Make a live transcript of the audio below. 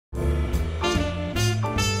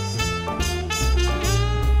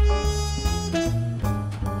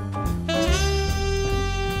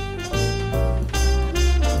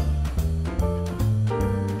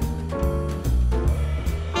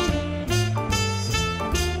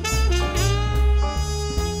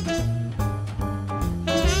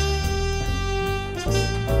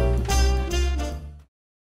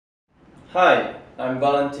Hi, I'm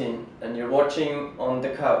Valentin and you're watching On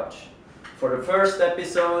the Couch. For the first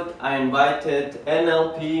episode, I invited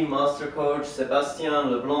NLP Master Coach Sébastien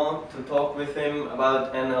Leblond to talk with him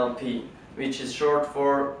about NLP, which is short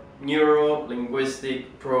for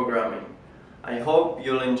Neuro-linguistic programming. I hope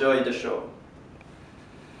you'll enjoy the show.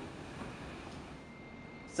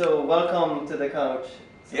 So, welcome to the couch,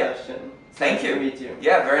 Sebastian. Yeah. Thank you. Nice to meet you.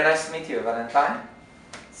 Yeah, very nice to meet you, Valentin.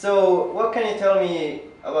 So, what can you tell me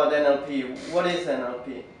about NLP? What is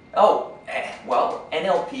NLP? Well,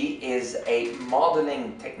 NLP is a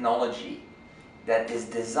modeling technology that is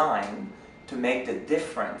designed to make the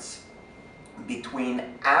difference between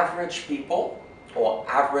average people or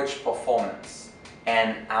average performance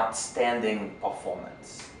and outstanding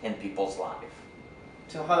performance in people's life.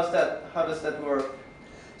 So how does that work?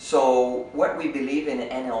 So what we believe in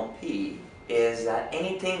NLP is that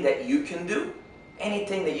anything that you can do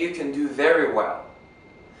very well,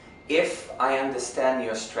 if I understand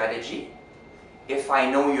your strategy, if I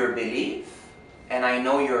know your belief, and I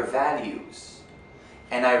know your values,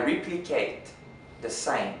 and I replicate the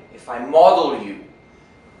same, if I model you,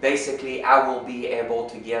 basically I will be able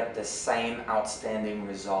to get the same outstanding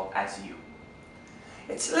result as you.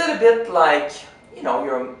 It's a little bit like,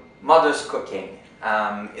 your mother's cooking.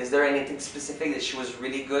 Is there anything specific that she was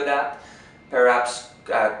really good at? Perhaps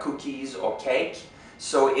cookies or cake.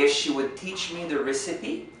 So if she would teach me the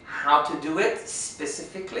recipe, how to do it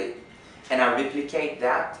specifically, and I replicate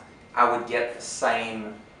that, I would get the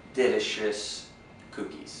same delicious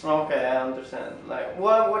cookies. Okay, I understand. Like,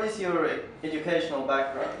 what is your educational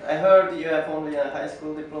background? I heard you have only a high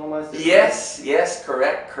school diploma. Yes,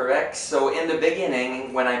 correct. So in the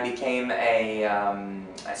beginning, when I became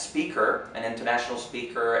a speaker, an international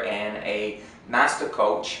speaker and a master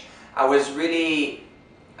coach, I was really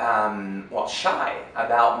shy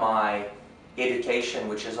about my education,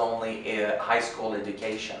 which is only a high school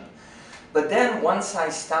education. But then once I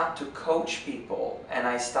start to coach people and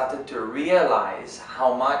I started to realize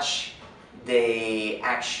how much they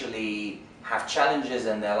actually have challenges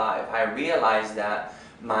in their life, I realized that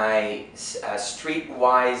my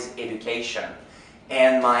streetwise education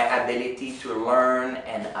and my ability to learn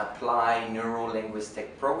and apply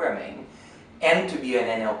neuro-linguistic programming and to be an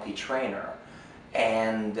NLP trainer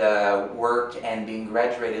and work and being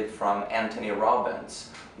graduated from Anthony Robbins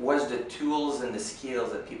was the tools and the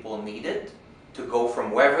skills that people needed to go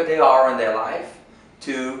from wherever they are in their life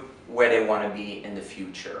to where they want to be in the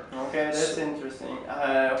future. Okay, that's interesting.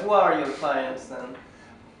 Who are your clients then?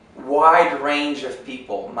 Wide range of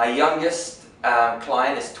people. My youngest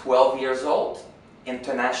client is 12 years old,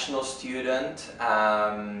 international student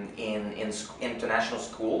in international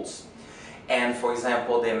schools. And for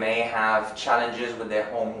example, they may have challenges with their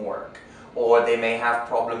homework, or they may have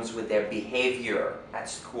problems with their behavior at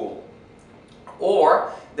school,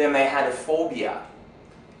 or they may have a phobia,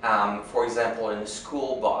 for example, in a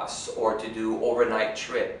school bus, or to do overnight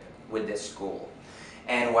trip with the school.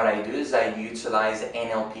 And what I do is I utilize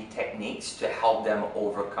NLP techniques to help them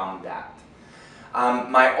overcome that.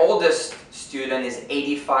 My oldest student is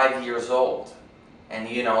 85 years old. And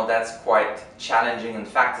that's quite challenging. In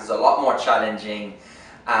fact, it's a lot more challenging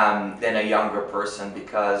than a younger person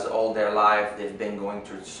because all their life they've been going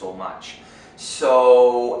through so much.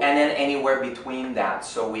 So, and then anywhere between that.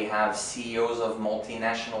 So we have CEOs of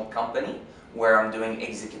multinational company where I'm doing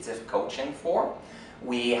executive coaching for.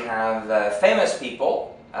 We have famous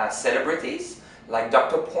people, celebrities, like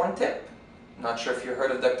Dr. Porntip. Not sure if you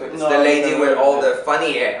heard of Dr. It's the lady with all the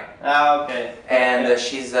funny hair. Okay. And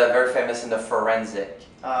she's very famous in the forensic.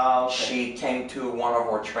 Okay. She came to one of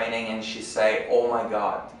our training and she said, "Oh my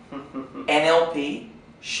God, NLP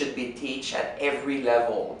should be taught at every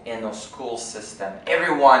level in the school system.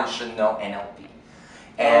 Everyone should know NLP."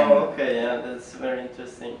 And okay, yeah, that's very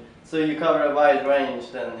interesting. So you cover a wide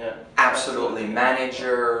range then, yeah. Absolutely,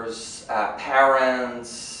 managers,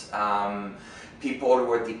 parents, people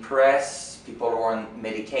who are depressed, people who are on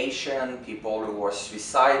medication, people who are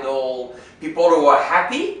suicidal, people who are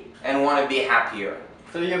happy and want to be happier.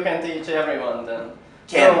 So you can teach everyone then?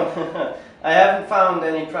 Can. So, I haven't found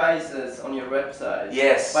any prices on your website.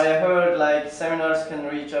 Yes. But I heard like seminars can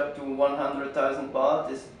reach up to 100,000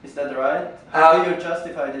 baht. Is that right? How do you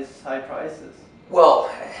justify these high prices? Well,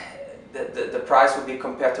 the price would be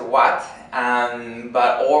compared to what?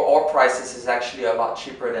 But our prices is actually a lot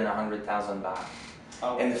cheaper than 100,000 baht.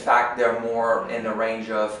 Okay. In fact, they're more in the range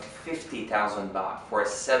of 50,000 baht for a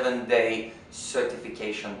 7-day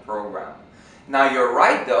certification program. Now you're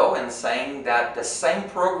right though in saying that the same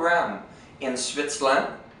program in Switzerland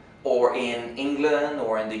or in England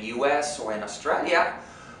or in the US or in Australia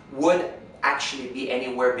would actually be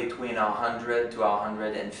anywhere between 100 to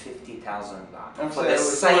 150,000 baht for so, the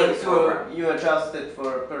same program. So you adjust it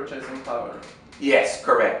for purchasing power? Yes,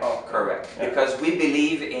 correct, Oh, correct. yeah. Because we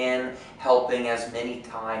believe in helping as many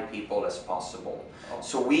Thai people as possible. Oh.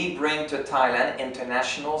 So we bring to Thailand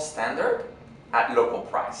international standard at local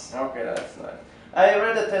price. Okay, that's nice. I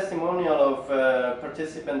read a testimonial of a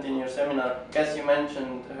participant in your seminar. Guess you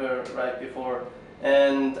mentioned her right before,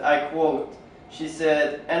 and I quote, she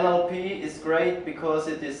said, NLP is great because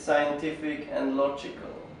it is scientific and logical.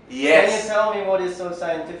 Yes. Can you tell me what is so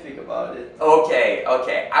scientific about it? Okay,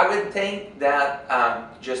 okay. I would think that,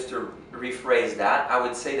 just to rephrase that, I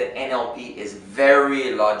would say that NLP is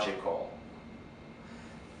very logical.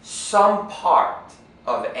 Some part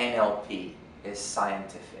of NLP is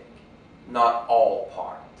scientific, not all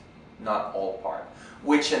part, not all part,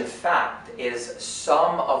 which in fact is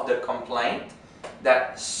some of the complaint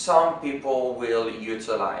that some people will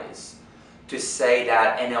utilize to say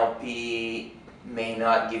that NLP may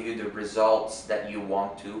not give you the results that you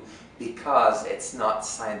want to because it's not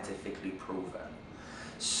scientifically proven.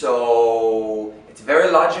 So it's very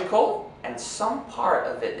logical and some part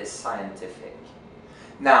of it is scientific.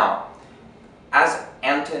 Now, as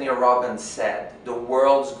Anthony Robbins said, the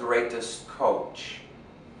world's greatest coach,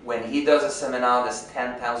 when he does a seminar, there's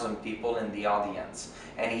 10,000 people in the audience,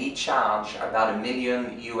 and he charged about $1 million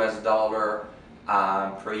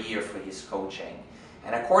per year for his coaching.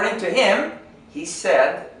 And according to him, he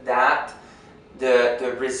said that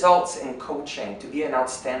the results in coaching, to be an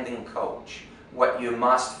outstanding coach, what you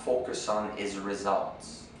must focus on is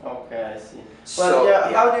results. Okay, I see. So, But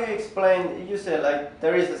yeah, how do you explain, you said like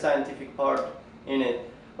there is a scientific part in it,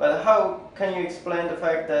 but how can you explain the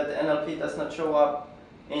fact that NLP does not show up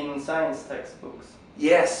in science textbooks?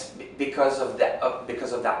 Yes, because of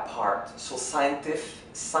that part. So scientists,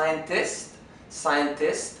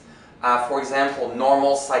 for example,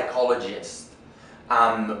 normal psychologists,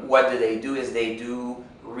 what do is they do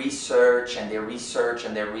research and they research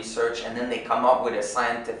and they research and then they come up with a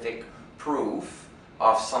scientific proof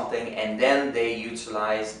of something and then they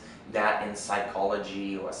utilize that in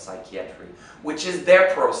psychology or psychiatry, which is their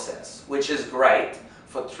process, which is great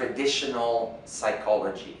for traditional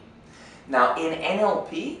psychology. Now in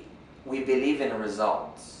NLP, we believe in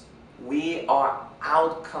results. We are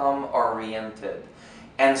outcome oriented.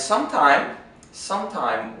 And sometime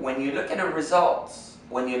when you look at the results,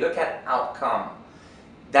 when you look at outcome,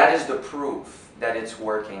 that is the proof that it's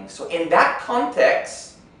working. So in that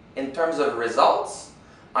context, in terms of results,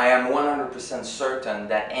 I am 100% certain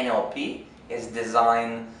that NLP is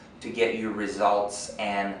designed to get you results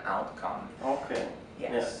and outcome. Okay.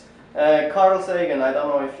 Yes. Yeah. Carl Sagan, I don't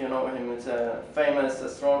know if you know him, he's a famous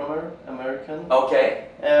astronomer, American. Okay.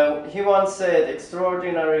 He once said,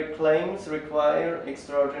 extraordinary claims require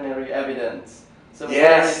extraordinary evidence. So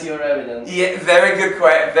where is your evidence? Yeah, very good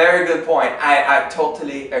point. I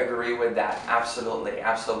totally agree with that. Absolutely,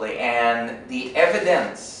 absolutely. And the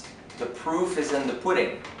evidence, the proof is in the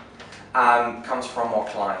pudding, comes from our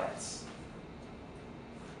clients.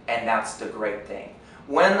 And that's the great thing.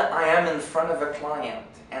 When I am in front of a client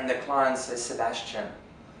and the client says, Sébastien,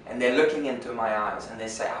 and they're looking into my eyes and they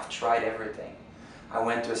say, I've tried everything. I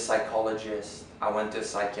went to a psychologist, I went to a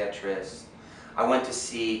psychiatrist, I went to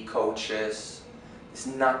see coaches. It's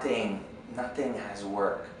nothing has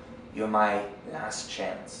worked. You're my last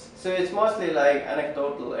chance. So it's mostly like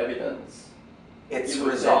anecdotal evidence. It's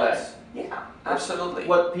results. Yeah, absolutely.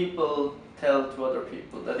 What people tell to other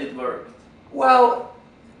people that it worked. Well,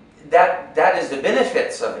 that is the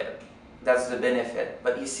benefits of it. That's the benefit.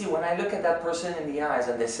 But you see, when I look at that person in the eyes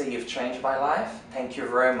and they say, you've changed my life, thank you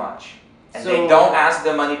very much. And they don't ask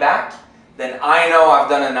the money back, then I know I've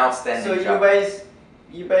done an outstanding job. So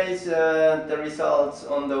you base the results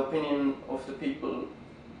on the opinion of the people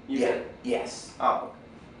you get? Yes. Ah, okay.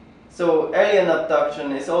 So alien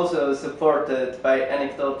abduction is also supported by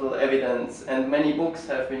anecdotal evidence and many books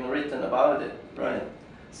have been written about it, right?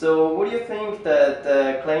 So would you think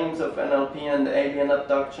that claims of NLP and alien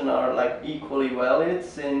abduction are like equally valid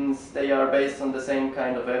since they are based on the same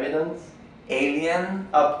kind of evidence? Alien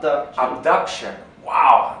abduction. Abduction.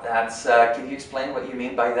 Wow, that's. Can you explain what you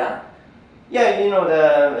mean by that? Yeah, you know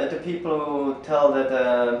the people who tell that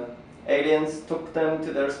aliens took them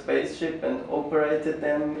to their spaceship and operated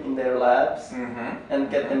them in their labs and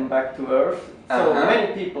get them back to Earth. So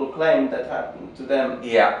many people claim that happened to them.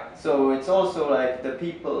 Yeah. So it's also like the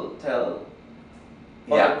people tell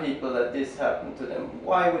other people that this happened to them.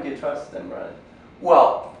 Why would you trust them, right?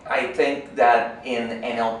 Well, I think that in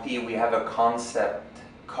NLP we have a concept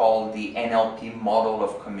called the NLP model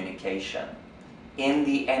of communication. in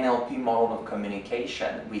the NLP model of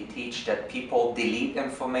communication, we teach that people delete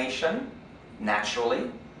information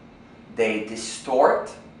naturally, they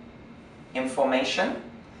distort information,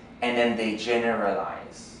 and then they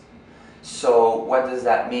generalize. So what does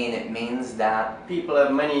that mean? It means that people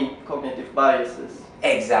have many cognitive biases.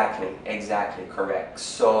 Exactly, correct.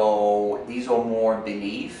 So these are more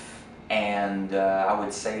belief, and I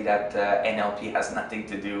would say that NLP has nothing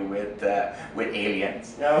to do with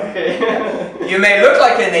aliens. Okay. You may look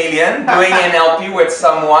like an alien doing NLP with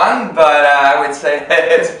someone, but I would say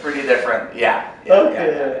it's pretty different. Yeah.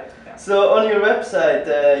 Okay. So on your website,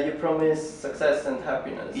 you promise success and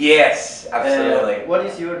happiness. Yes, absolutely. What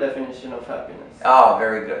is your definition of happiness? Oh,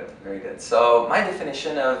 very good, very good. So my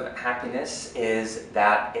definition of happiness is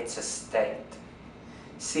that it's a state.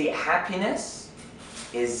 See, happiness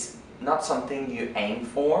is not something you aim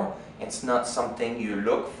for. It's not something you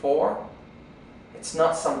look for. It's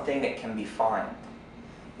not something that can be found.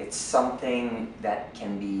 It's something that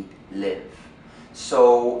can be lived.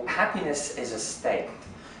 So happiness is a state.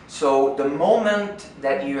 So the moment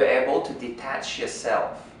that you're able to detach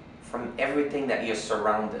yourself from everything that you're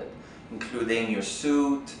surrounded, including your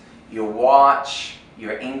suit, your watch,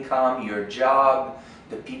 your income, your job,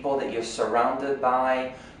 the people that you're surrounded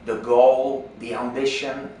by, the goal, the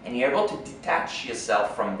ambition, and you're able to detach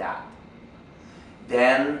yourself from that,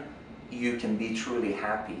 then you can be truly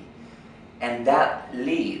happy. And that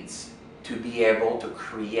leads to be able to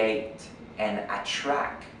create and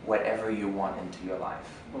attract whatever you want into your life.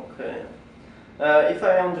 Okay. If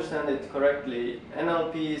I understand it correctly,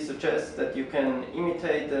 NLP suggests that you can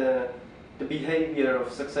imitate the behavior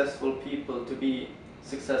of successful people to be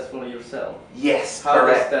successful yourself. Yes, How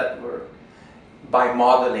correct. does that work? By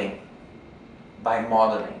modeling. By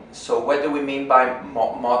modeling. So what do we mean by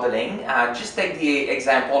modeling? Just take the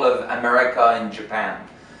example of America and Japan.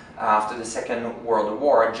 After the Second World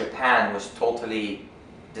War, Japan was totally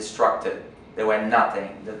destructed. There were nothing.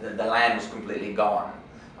 The land was completely gone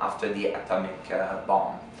after the atomic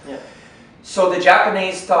bomb. Yeah. So the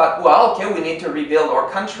Japanese thought, well, okay, we need to rebuild our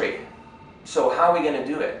country. So how are we going to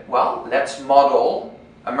do it? Well, let's model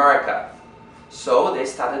America. So they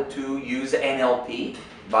started to use NLP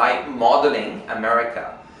by modeling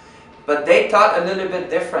America. But they thought a little bit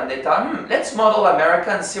different. They thought, let's model America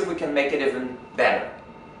and see if we can make it even better.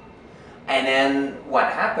 And then what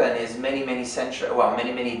happened is many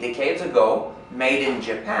decades ago, made in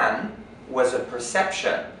Japan was a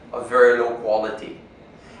perception of very low quality.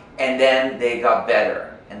 And then they got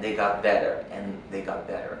better, and they got better, and they got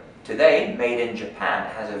better. Today, made in Japan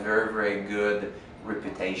has a very, very good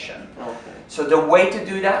reputation. Okay. So the way to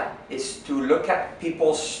do that is to look at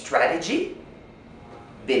people's strategy,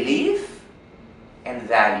 belief, and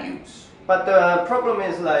values. But the problem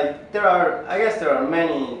is, like, I guess there are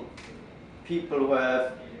many people who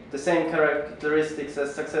have the same characteristics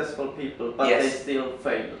as successful people, but Yes. they still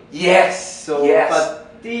fail. Yes. So, yes.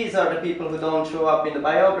 but these are the people who don't show up in the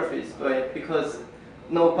biographies, right? Because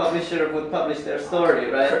no publisher would publish their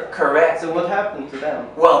story, right? Correct. So what happened to them?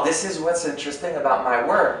 Well, this is what's interesting about my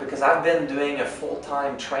work, because I've been doing a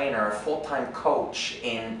full-time trainer, a full-time coach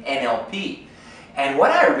in NLP. And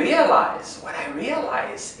what I realize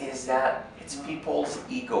is that it's people's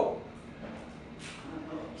ego.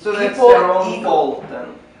 So that's People their own ego. fault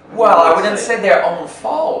then? Well, I wouldn't say their own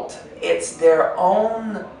fault. It's their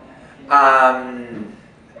own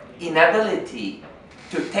inability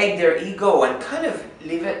to take their ego and kind of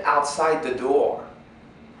leave it outside the door.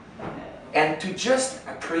 And to just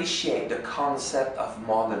appreciate the concept of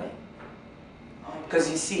modeling. Because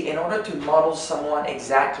you see, in order to model someone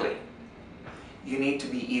exactly, you need to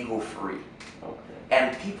be ego-free. Okay.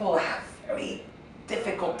 And people have very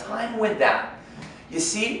difficult time with that. You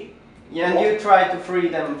see? Yeah, and you try to free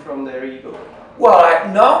them from their ego. Well,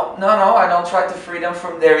 no, I don't try to free them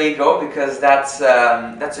from their ego, because that's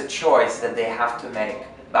a choice that they have to make.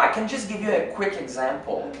 But I can just give you a quick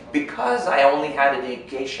example. Because I only had an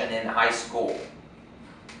education in high school,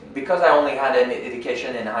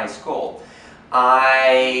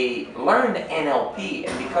 I learned NLP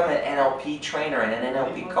and become an NLP trainer and an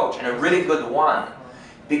NLP coach, and a really good one.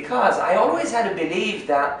 Because I always had a belief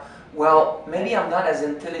that, well, maybe I'm not as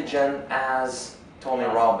intelligent as Tony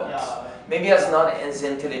Robbins. Maybe I'm not as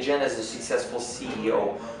intelligent as a successful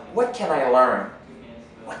CEO. What can I learn?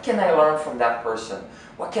 What can I learn from that person?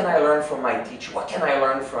 What can I learn from my teacher? What can I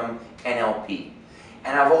learn from NLP?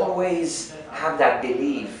 And I've always had that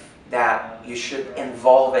belief that you should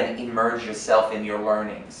involve and immerse yourself in your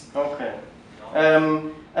learnings. Okay.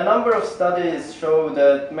 A number of studies show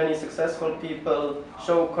that many successful people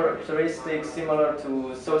show characteristics similar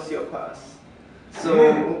to sociopaths.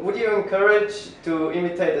 So, would you encourage to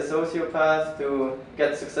imitate a sociopath to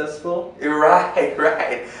get successful? Right,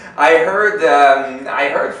 right. I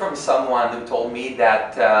heard from someone who told me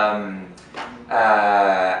that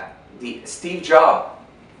Steve Jobs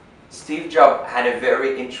had a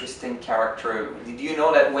very interesting character. Did you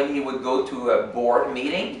know that when he would go to a board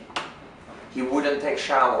meeting, he wouldn't take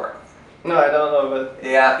shower? No, I don't know, but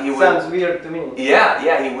yeah, he sounds weird to me.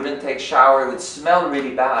 Yeah, he wouldn't take shower. It would smell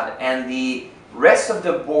really bad, and the rest of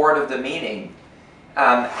the board of the meeting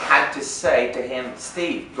had to say to him,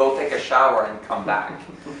 "Steve, go take a shower and come back."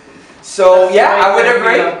 So yeah, I would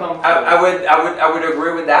agree. I would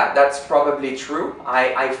agree with that. That's probably true.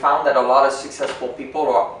 I found that a lot of successful people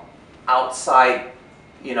are outside,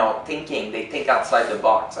 thinking. They think outside the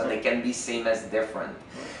box, and they can be seen as different.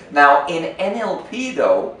 Now in NLP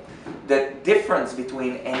though, the difference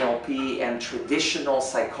between NLP and traditional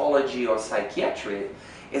psychology or psychiatry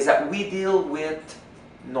is that we deal with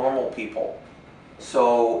normal people.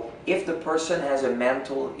 So if the person has a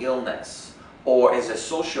mental illness or is a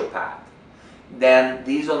sociopath, then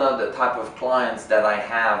these are not the type of clients that I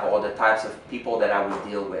have or the types of people that I would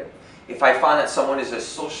deal with. If I find that someone is a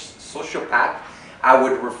sociopath, I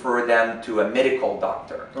would refer them to a medical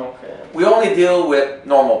doctor. Okay. We only deal with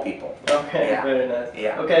normal people. Okay, yeah. Very nice.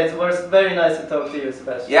 Yeah. Okay, it was very nice to talk to you,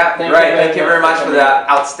 Sebastian. Yeah, great. Thank you very much for the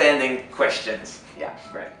outstanding questions. Yeah,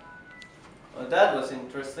 great. Well, that was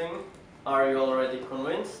interesting. Are you already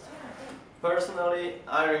convinced? Personally,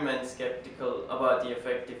 I remain skeptical about the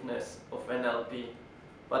effectiveness of NLP,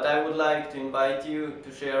 but I would like to invite you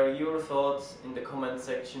to share your thoughts in the comment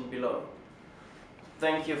section below.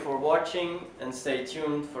 Thank you for watching and stay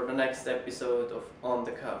tuned for the next episode of On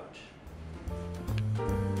the Couch.